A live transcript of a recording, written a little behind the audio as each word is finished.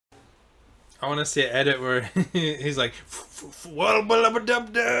I want to see an edit where he's like,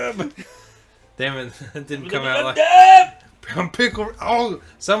 dub dub. Damn it, that didn't come out like pickle. Oh,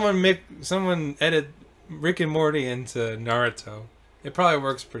 someone edit Rick and Morty into Naruto. It probably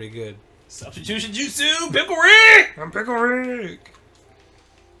works pretty good. Substitution jutsu, Pickle Rick. I'm Pickle Rick.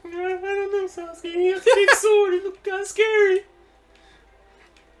 I don't know, Sasuke. He has a big sword. It looks kind of scary.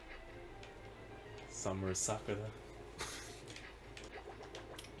 Summer Sakura.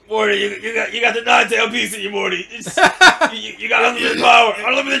 Morty, you got the nine-tail piece in you, Morty. You got unlimited power,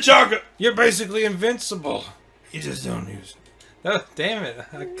 unlimited chakra. You're basically invincible. You just don't use it. Oh, damn it!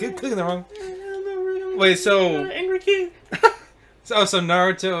 I keep clicking the wrong. Wait, so angry kid. so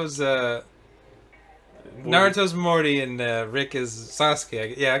Naruto's Morty and Rick is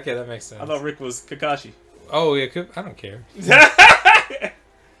Sasuke. Yeah, okay, that makes sense. I thought Rick was Kakashi. Oh yeah, I don't care.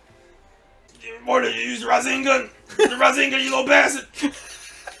 Morty, you use the Rasengan. The Rasengan, you little bastard.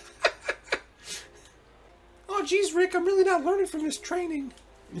 Oh, jeez, Rick, I'm really not learning from this training.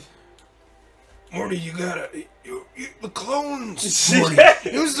 Morty, you gotta... the clones! Morty,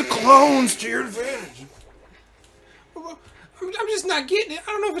 use the clones to your advantage. I'm just not getting it.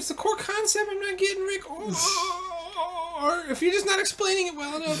 I don't know if it's the core concept I'm not getting, Rick, or if you're just not explaining it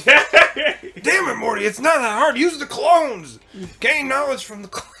well enough. Damn it, Morty, it's not that hard. Use the clones. Gain knowledge from the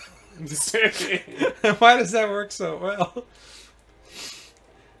clones. Why does that work so well?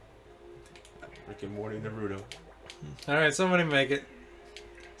 Rick and Morty Naruto. Alright, somebody make it.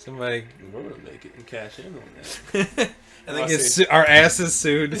 Somebody. We're gonna make it and cash in on that. I think it's our asses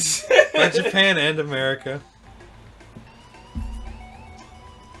sued by Japan and America.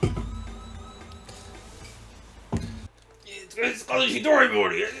 It's called Hidori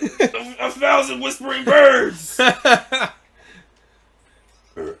Morty. A thousand whispering birds.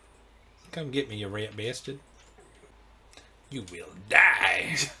 Come get me, you rat bastard. You will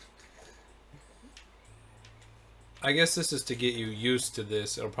die. I guess this is to get you used to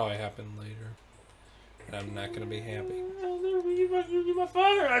this. It'll probably happen later. And I'm not going to be happy. You're my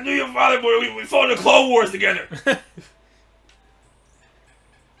father. I knew your father, boy. We fought in the Clone Wars together.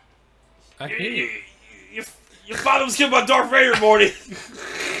 I hear you. Your father was killed by Darth Vader, Morty.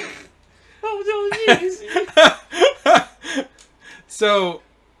 Oh, jeez.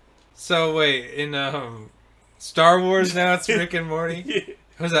 So wait, in Star Wars now it's Rick and Morty? Yeah.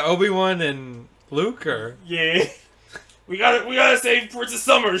 Was that Obi-Wan and Luke, or? Yeah. We gotta save Princess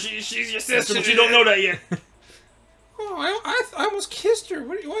Summer. She's your sister, but you don't know that yet. Oh, I almost kissed her.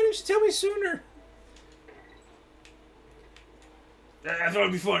 Why didn't you tell me sooner? I thought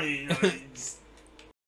it'd be funny. You know,